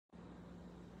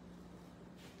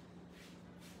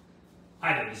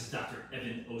Hi there, this is Dr.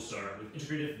 Evan Osar with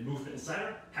Integrative Movement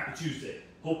Insider. Happy Tuesday.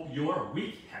 Hope your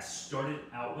week has started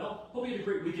out well. Hope you had a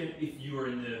great weekend if you are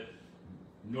in the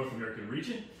North American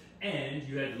region and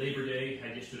you had Labor Day,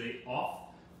 had yesterday off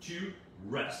to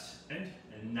rest and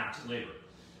not labor.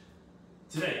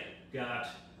 Today, got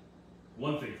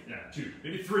two,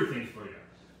 maybe three things for you.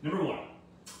 Number one,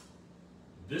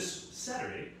 this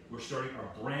Saturday, we're starting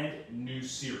our brand new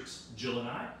series. Jill and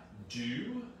I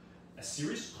do a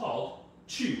series called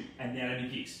Two Anatomy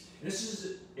Geeks. And this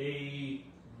is a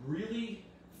really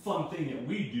fun thing that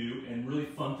we do, and really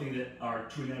fun thing that our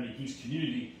Two Anatomy Geeks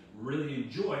community really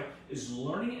enjoy, is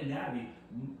learning anatomy,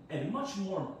 and much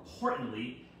more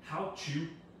importantly, how to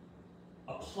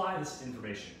apply this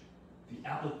information, the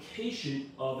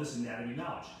application of this anatomy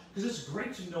knowledge. Because it's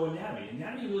great to know anatomy.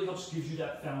 Anatomy really helps give you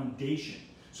that foundation.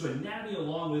 So anatomy,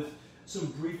 along with some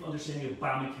brief understanding of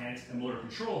biomechanics and motor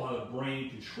control, how the brain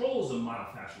controls the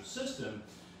myofascial system,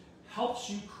 helps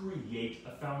you create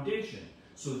a foundation.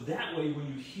 So that way, when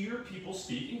you hear people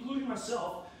speak, including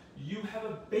myself, you have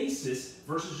a basis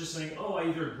versus just saying, oh, I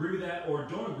either agree with that or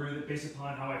don't agree with it based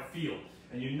upon how I feel.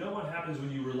 And you know what happens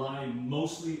when you rely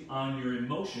mostly on your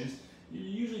emotions, you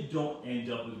usually don't end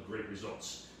up with great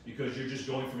results, because you're just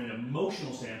going from an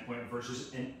emotional standpoint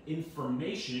versus an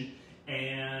information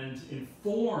and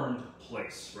informed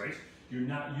place, right? You're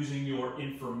not using your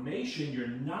information, your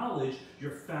knowledge,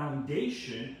 your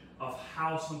foundation of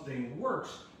how something works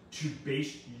to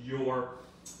base your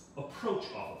approach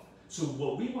off of. So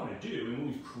what we want to do, and what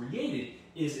we've created,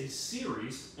 is a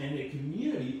series and a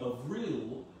community of really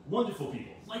wonderful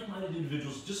people, like-minded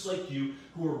individuals just like you,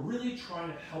 who are really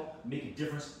trying to help make a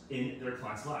difference in their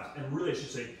clients' lives. And really, I should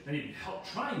say, not even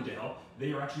trying to help,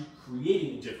 they are actually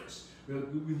creating a difference.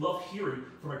 We love hearing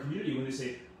from our community when they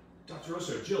say, Dr.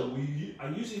 Osar, Jill, I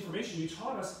used the information you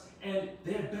taught us, and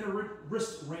they had better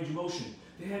wrist range of motion.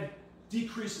 They had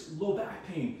decreased low back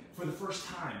pain for the first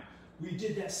time. We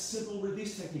did that simple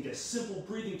release technique, that simple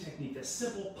breathing technique, that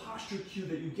simple posture cue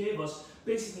that you gave us,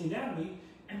 basic anatomy,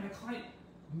 and my client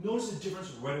noticed a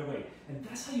difference right away. And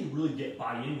that's how you really get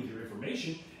buy-in with your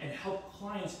information and help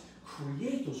clients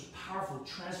create those powerful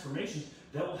transformations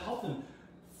that will help them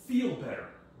feel better,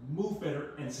 move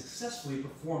better, and successfully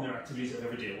perform their activities of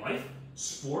everyday life,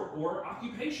 sport, or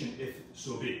occupation, if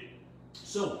so be.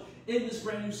 So, in this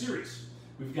brand new series,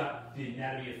 we've got the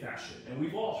anatomy of fascia, and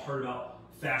we've all heard about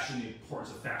fascia and the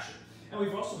importance of fascia. And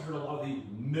we've also heard a lot of the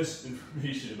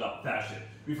misinformation about fascia.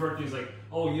 We've heard things like,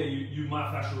 oh yeah, you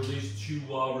myofascial release to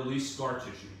release scar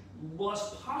tissue. Well,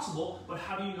 that's possible, but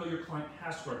how do you know your client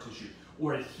has scar tissue?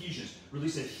 Or adhesions,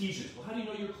 release adhesions. Well, how do you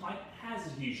know your client has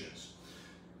adhesions?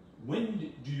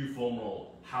 When do you foam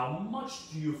roll? How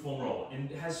much do you foam roll?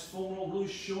 And has foam roll really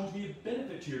shown to be a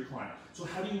benefit to your client? So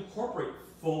how do you incorporate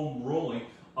foam rolling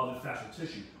of the fascial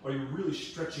tissue? Are you really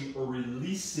stretching or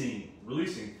releasing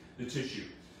the tissue?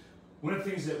 One of the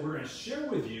things that we're going to share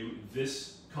with you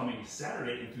this coming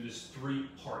Saturday and through this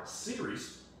three-part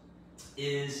series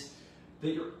is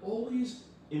that you're always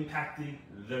impacting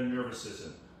the nervous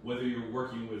system. Whether you're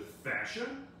working with fascia,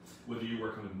 whether you're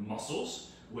working with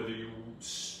muscles, whether you're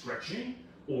stretching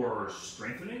or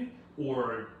strengthening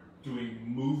or doing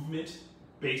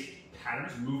movement-based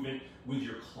patterns, movement with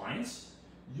your clients,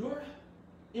 you're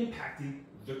impacting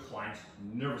the client's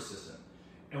nervous system.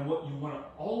 And what you want to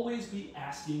always be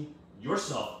asking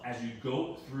yourself as you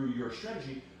go through your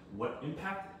strategy, what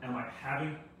impact am I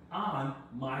having on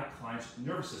my client's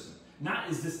nervous system? Not,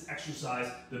 is this exercise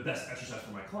the best exercise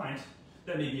for my client?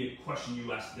 That may be a question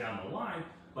you ask down the line,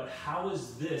 but how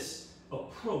is this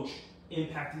approach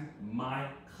impacting my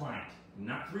client?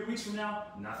 Not 3 weeks from now,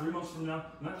 not 3 months from now,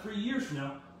 not 3 years from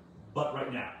now, but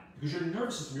right now. Because your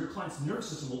nervous system, your client's nervous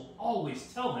system, will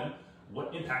always tell them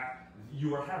what impact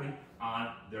you are having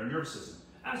on their nervous system,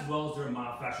 as well as their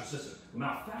myofascial system. The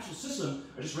myofascial system,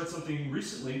 I just read something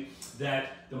recently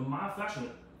that the myofascial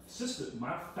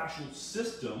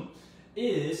system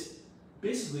is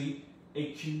basically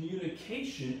a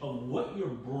communication of what your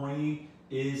brain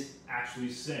is actually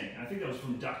saying. And I think that was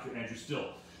from Dr. Andrew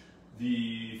Still,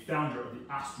 the founder of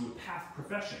the osteopath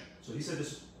profession. So he said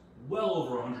this well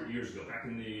over 100 years ago, back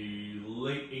in the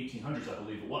late 1800s, I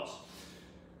believe it was,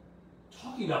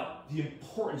 talking about the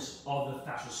importance of the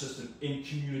fascial system in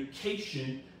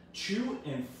communication to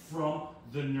and from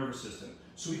the nervous system.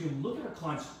 So we can look at our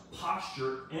client's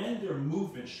posture and their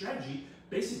movement strategy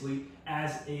basically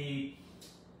as a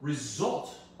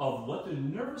result of what the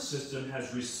nervous system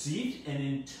has received and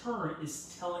in turn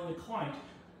is telling the client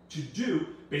to do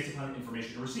based upon the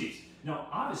information it receives. Now,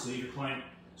 obviously, your client's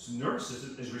nervous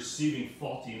system is receiving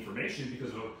faulty information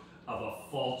because of of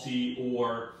a faulty,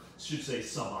 or should say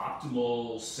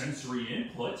suboptimal sensory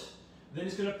input, then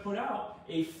it's going to put out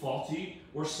a faulty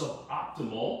or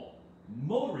suboptimal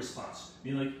motor response,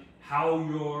 meaning like how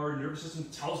your nervous system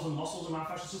tells the muscles and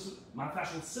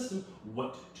myofascial system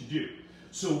what to do.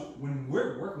 So when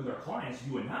we're working with our clients,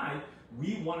 you and I,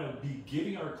 we want to be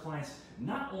giving our clients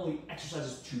not only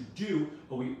exercises to do,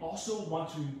 but we also want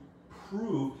to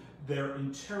improve their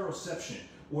interoception,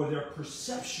 or their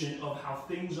perception of how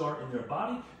things are in their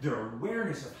body, their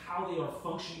awareness of how they are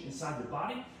functioning inside their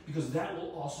body, because that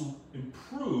will also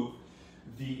improve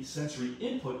the sensory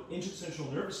input into the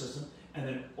central nervous system, and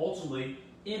then ultimately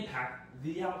impact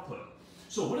the output.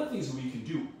 So one of the things that we can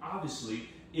do, obviously,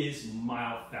 is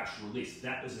myofascial release.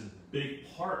 That is a big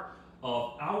part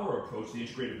of our approach, the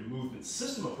integrated movement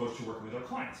system approach to working with our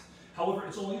clients. However,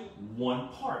 it's only one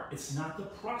part. It's not the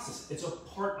process. It's a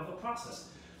part of the process.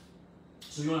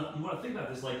 So you want to think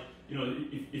about this like, you know,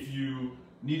 if you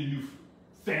need a new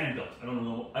fan belt. I don't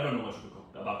know much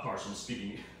about cars, so I'm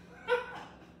speaking.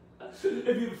 If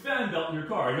you have a fan belt in your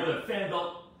car, you know that fan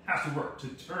belt has to work to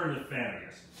turn the fan, I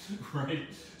guess, right?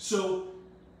 So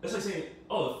it's like saying,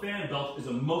 oh, the fan belt is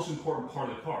the most important part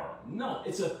of the car. No,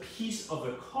 it's a piece of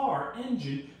the car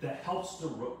engine that helps the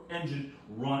engine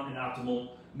run in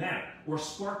optimal manner. Or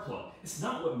spark plug. It's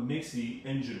not what makes the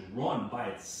engine run by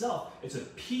itself. It's a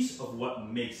piece of what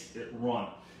makes it run.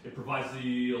 It provides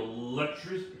the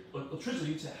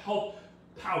electricity to help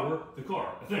power the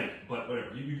car, I think, but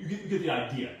whatever, you get the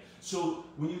idea. So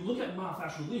when you look at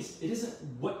myofascial release, it isn't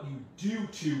what you do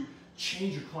to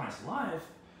change your client's life,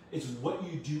 it's what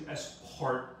you do as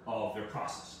part of their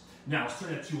process. Now, let's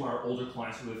turn it to our older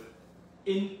clients with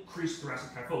increased thoracic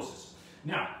kyphosis.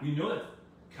 Now, we know that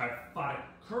kyphotic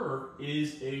curve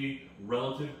is a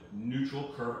relative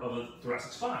neutral curve of the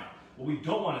thoracic spine. What we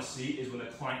don't want to see is when the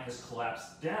client has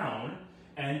collapsed down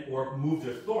and or moved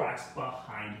their thorax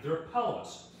behind their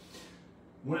pelvis.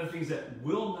 One of the things that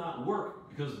will not work,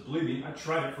 because believe me, I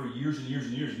tried it for years and years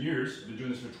and years and years, I've been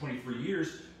doing this for 23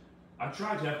 years, I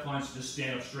tried to have clients just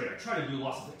stand up straight. I tried to do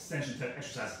lots of extension type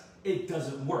exercises. It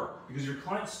doesn't work because your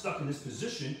client's stuck in this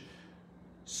position.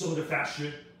 Some of the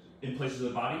fascia in places of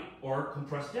the body are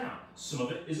compressed down. Some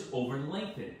of it is over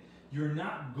lengthened. You're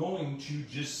not going to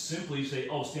just simply say,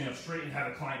 oh, stand up straight and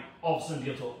have a client all of a sudden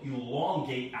be able to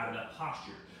elongate out of that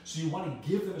posture. So you want to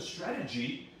give them a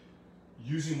strategy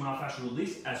using myofascial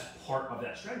release as part of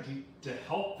that strategy to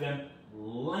help them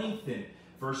lengthen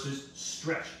versus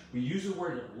stretch. We use the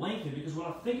word lengthen because we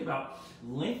want to think about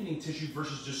lengthening tissue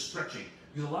versus just stretching.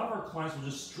 Because a lot of our clients will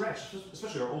just stretch,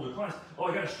 especially our older clients. Oh,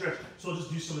 I got to stretch, so I'll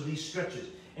just do some of these stretches.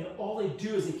 And all they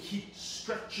do is they keep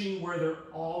stretching where they're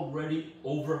already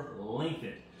over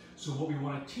lengthened. So what we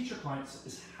want to teach our clients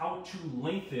is how to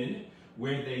lengthen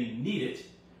where they need it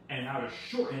and how to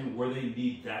shorten where they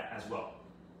need that as well.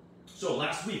 So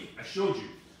last week I showed you,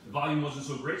 the volume wasn't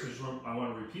so great, so I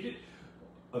want to repeat it.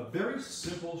 A very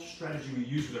simple strategy we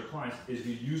use with our clients is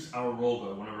we use our roll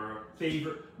gun, one of our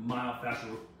favorite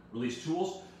myofascial release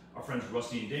tools. Our friends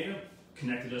Rusty and Dana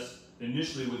connected us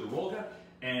initially with the roll gun,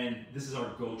 and this is our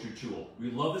go-to tool.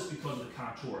 We love this because of the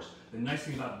contours. The nice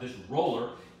thing about this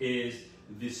roller is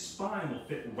the spine will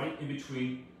fit right in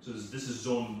between. So this is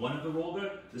zone 1 of the roll gun,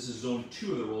 this is zone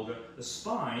 2 of the roll gun. The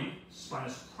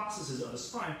spinous processes of the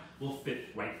spine will fit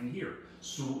right in here.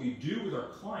 So what we do with our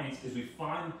clients is we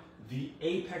find the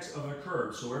apex of their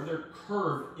curve. So wherever their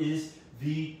curve is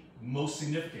the most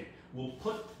significant, we'll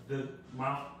put the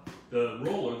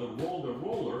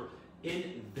roller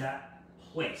in that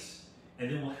place. And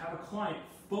then we'll have a client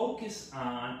focus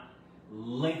on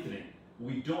lengthening.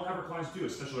 We don't have our clients do,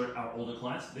 especially our older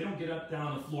clients, they don't get up,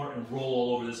 down on the floor and roll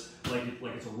all over this like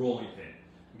it's a rolling pin.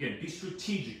 Again, be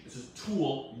strategic. This is a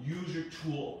tool. Use your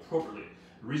tool appropriately.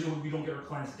 The reason we don't get our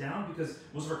clients down because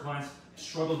most of our clients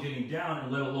struggle getting down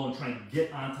and let alone trying to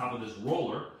get on top of this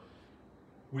roller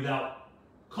without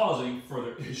causing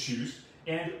further issues.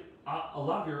 And a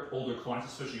lot of your older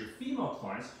clients, especially your female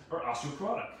clients, are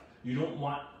osteoporotic. You don't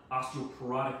want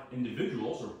osteoporotic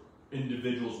individuals or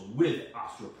individuals with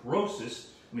osteoporosis,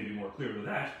 let me be more clear with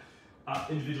that,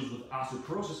 individuals with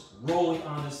osteoporosis rolling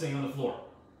on this thing on the floor.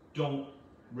 Don't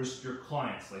risk your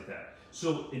clients like that.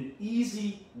 So an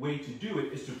easy way to do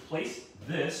it is to place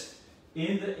this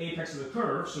in the apex of the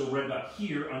curve, so right about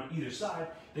here on either side.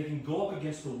 They can go up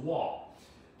against the wall.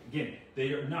 Again,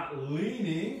 they are not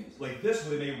leaning like this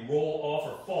where they may roll off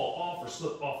or fall off or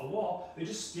slip off the wall. They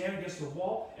just stand against the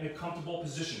wall in a comfortable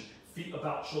position, feet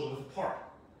about shoulder width apart.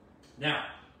 Now,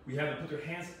 we have them put their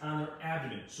hands on their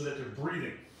abdomen so that they're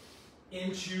breathing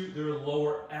into their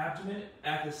lower abdomen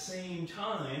at the same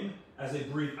time as they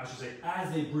breathe,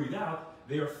 as they breathe out,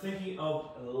 they are thinking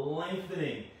of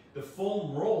lengthening. The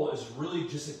foam roll is really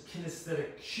just a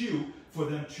kinesthetic cue for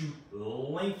them to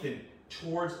lengthen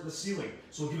towards the ceiling.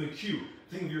 So we'll give it a cue.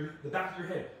 Think of the back of your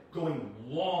head going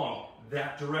long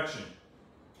that direction.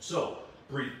 So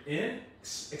breathe in,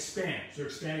 expand. So you're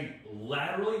expanding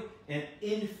laterally and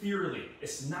inferiorly.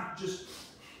 It's not just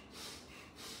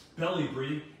belly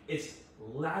breathing, it's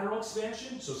lateral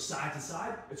expansion, so side to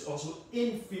side. It's also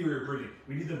inferior breathing.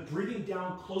 We need them breathing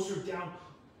down, closer down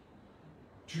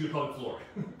to the pelvic floor.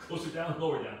 Closer down,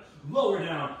 lower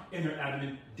down in their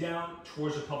abdomen, down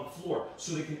towards the pelvic floor,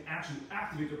 so they can actually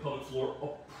activate their pelvic floor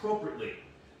appropriately.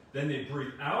 Then they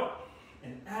breathe out,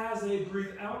 and as they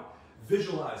breathe out,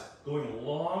 visualize going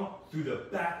long through the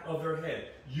back of their head,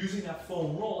 using that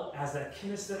foam roll as that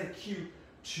kinesthetic cue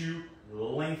to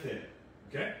lengthen.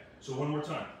 Okay? So one more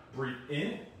time. Breathe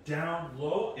in, down,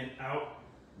 low, and out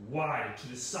wide to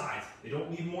the sides. They don't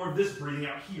need more of this breathing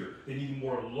out here. They need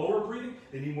more lower breathing.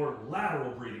 They need more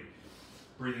lateral breathing.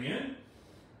 Breathing in,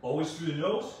 always through the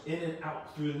nose, in and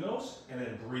out through the nose, and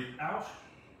then breathe out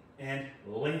and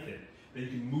lengthen. Then you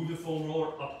can move the foam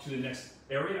roller up to the next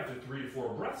area after 3 to 4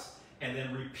 breaths, and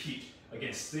then repeat.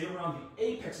 Again, stay around the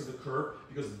apex of the curve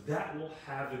because that will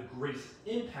have the greatest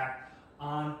impact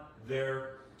on the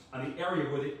area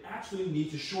where they actually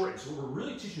need to shorten. So what we're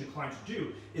really teaching the client to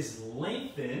do is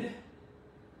lengthen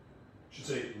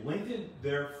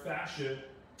their fascia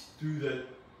through the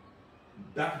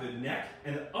back of the neck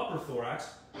and the upper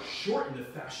thorax, shorten the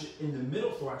fascia in the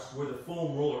middle thorax where the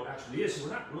foam roller actually is. So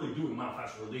we're not really doing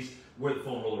myofascial release where the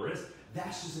foam roller is.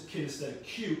 That's just a kinesthetic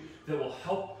cue that will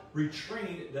help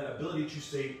retrain the ability to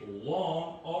stay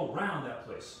long all around that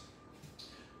place.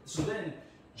 So then,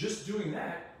 just doing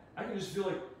that, I can just feel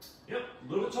like, yep, a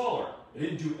little bit taller. I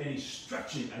didn't do any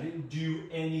stretching. I didn't do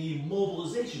any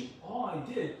mobilization. All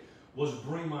I did was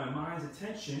bring my mind's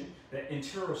attention that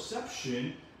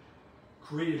interoception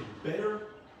created better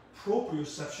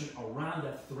proprioception around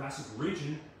that thoracic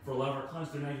region. For a lot of our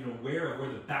clients, they're not even aware of where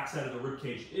the backside of the rib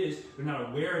cage is. They're not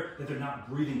aware that they're not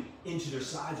breathing into their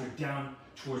sides or down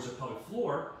towards the pelvic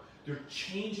floor. They're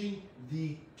changing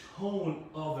the tone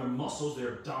of their muscles,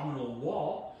 their abdominal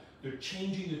wall. They're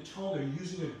changing the tone. They're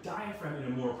using their diaphragm in a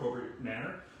more appropriate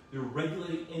manner. They're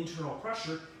regulating internal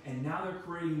pressure, and now they're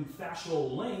creating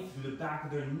fascial length through the back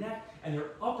of their neck and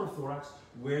their upper thorax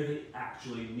where they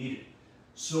actually need it.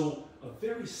 So a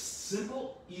very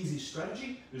simple, easy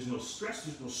strategy. There's no stress,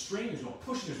 there's no strain, there's no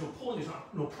pushing, there's no pulling, there's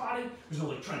no prodding, there's no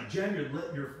like trying to jam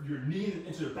your knee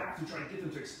into their back to try to get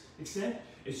them to extend.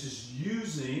 It's just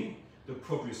using the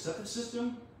proprioceptive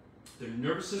system, the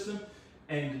nervous system,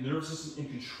 and the nervous system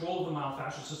in control of the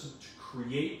myofascial system to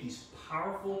create these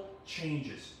powerful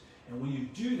changes. And when you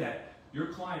do that, your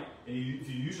client, and if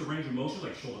you use a range of motion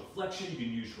like shoulder flexion, you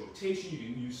can use rotation, you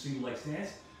can use single leg stance,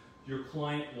 your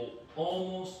client will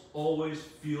almost always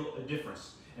feel a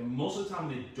difference. And most of the time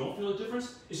when they don't feel a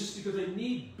difference, it's just because they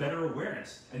need better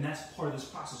awareness. And that's part of this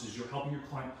process, is you're helping your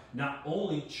client not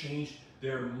only change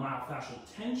their myofascial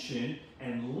tension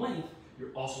and length,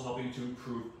 you're also helping to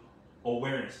improve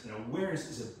awareness. And awareness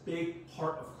is a big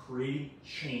part of creating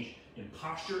change in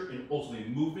posture and ultimately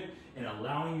movement, and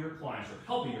allowing your clients, or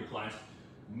helping your clients,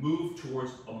 move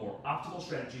towards a more optimal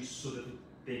strategy so that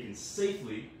they can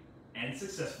safely and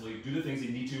successfully do the things they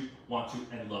need to, want to,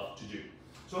 and love to do.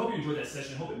 So I hope you enjoyed that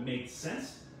session. I hope it made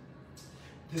sense.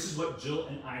 This is what Jill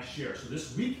and I share. So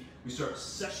this week, we start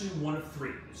session 1 of 3.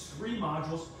 It's 3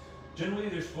 modules. Generally,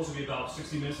 they're supposed to be about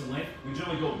 60 minutes in length. We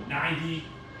generally go 90,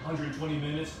 120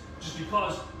 minutes, just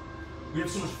because we have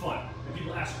so much fun. And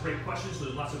people ask great questions, so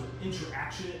there's lots of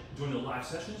interaction during the live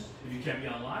sessions. If you can't be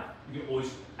on live, you can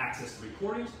always access the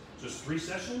recordings. So it's 3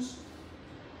 sessions,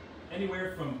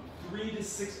 anywhere from 3 to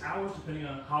 6 hours, depending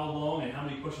on how long and how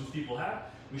many questions people have.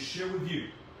 We share with you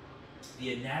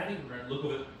the anatomy. We're going to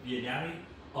look at the anatomy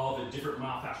of the different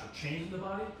myofascial chains in the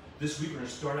body. This week, we're going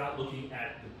to start out looking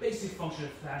at the basic function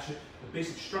of fascia, the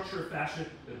basic structure of fascia,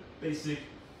 the basic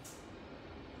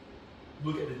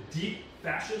look at the deep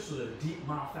fascia, so the deep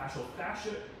myofascial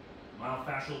fascia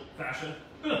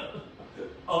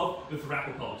of the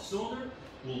thoracopelvic cylinder.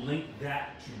 We'll link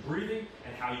that to breathing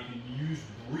and how you can use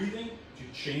breathing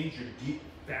to change your deep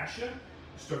fascia,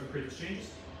 start to create those changes.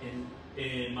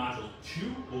 In module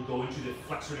 2, we'll go into the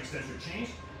flexor and extensor chains.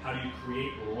 How do you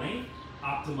create length,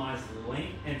 optimize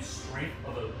length and strength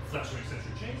of the flexor and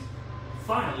extensor chains?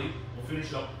 Finally, we'll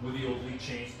finish up with the oblique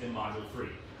chains in module 3.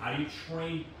 How do you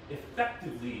train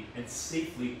effectively and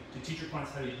safely to teach your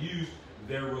clients how to use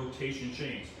their rotation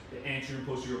chains, the anterior and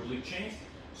posterior oblique chains,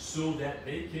 so that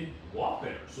they can walk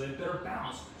better, so they have better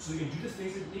balance, so they can do the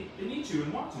things that they need to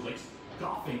and want to, like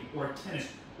golfing or tennis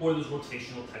or those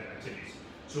rotational type activities.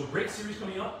 So great series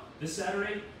coming up this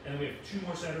Saturday, and then we have 2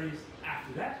 more Saturdays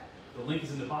after that. The link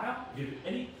is in the bio. If you have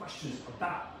any questions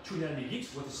about Two Anatomy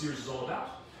Geeks, what the series is all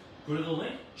about, go to the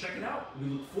link, check it out. We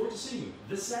look forward to seeing you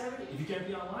this Saturday. If you can't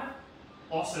be online,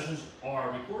 all sessions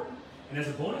are recorded. And as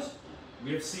a bonus,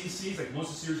 we have CECs, like once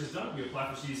the series is done, we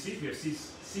apply for CECs. We have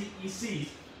CECs,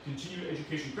 continuing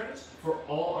education credits, for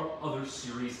all our other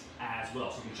series as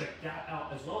well. So you can check that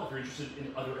out as well if you're interested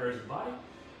in other areas of the body.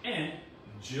 And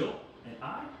Jill and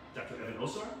I, Dr. Evan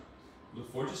Osar, look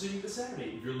forward to seeing you this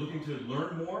Saturday. If you're looking to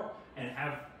learn more and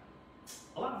have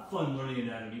a lot of fun learning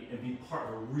anatomy and be part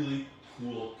of a really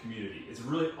cool community. It's a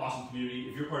really awesome community.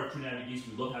 If you're part of Two Anatomy Geeks,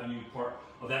 we love having you be part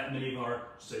of that. Many of our,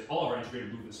 all of our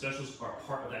integrated movement specialists are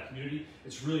part of that community.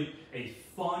 It's really a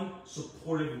fun,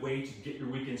 supportive way to get your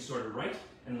weekend started right.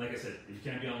 And like I said, if you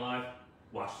can't be on live,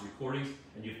 watch the recordings,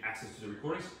 and you have access to the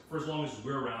recordings for as long as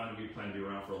we're around, and we plan to be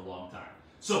around for a long time.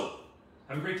 So,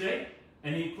 have a great day.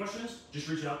 Any questions, just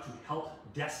reach out to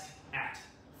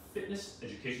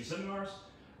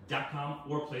helpdesk@fitnesseducationseminars.com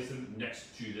or place them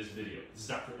next to this video. This is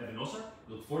Dr. Evan Osar.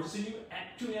 We look forward to seeing you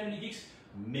at Two Anatomy Geeks.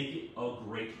 Make it a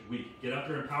great week. Get out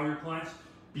there and empower your clients.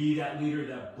 Be that leader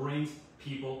that brings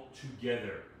people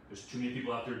together. There's too many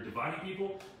people out there dividing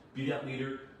people. Be that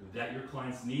leader that your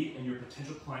clients need and your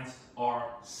potential clients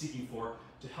are seeking for,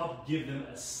 to help give them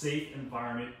a safe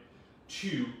environment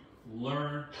to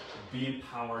learn, be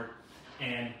empowered,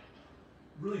 and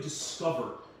really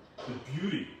discover the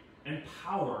beauty and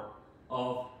power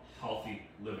of healthy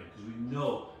living. Because we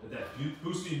know that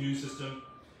boosts the immune system,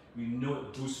 we know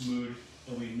it boosts mood,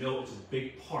 and we know it's a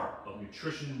big part of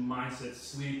nutrition, mindset,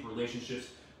 sleep,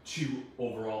 relationships, to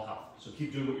overall health. So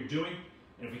keep doing what you're doing,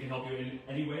 and if we can help you in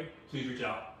any way, please reach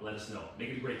out, let us know. Make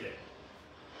it a great day.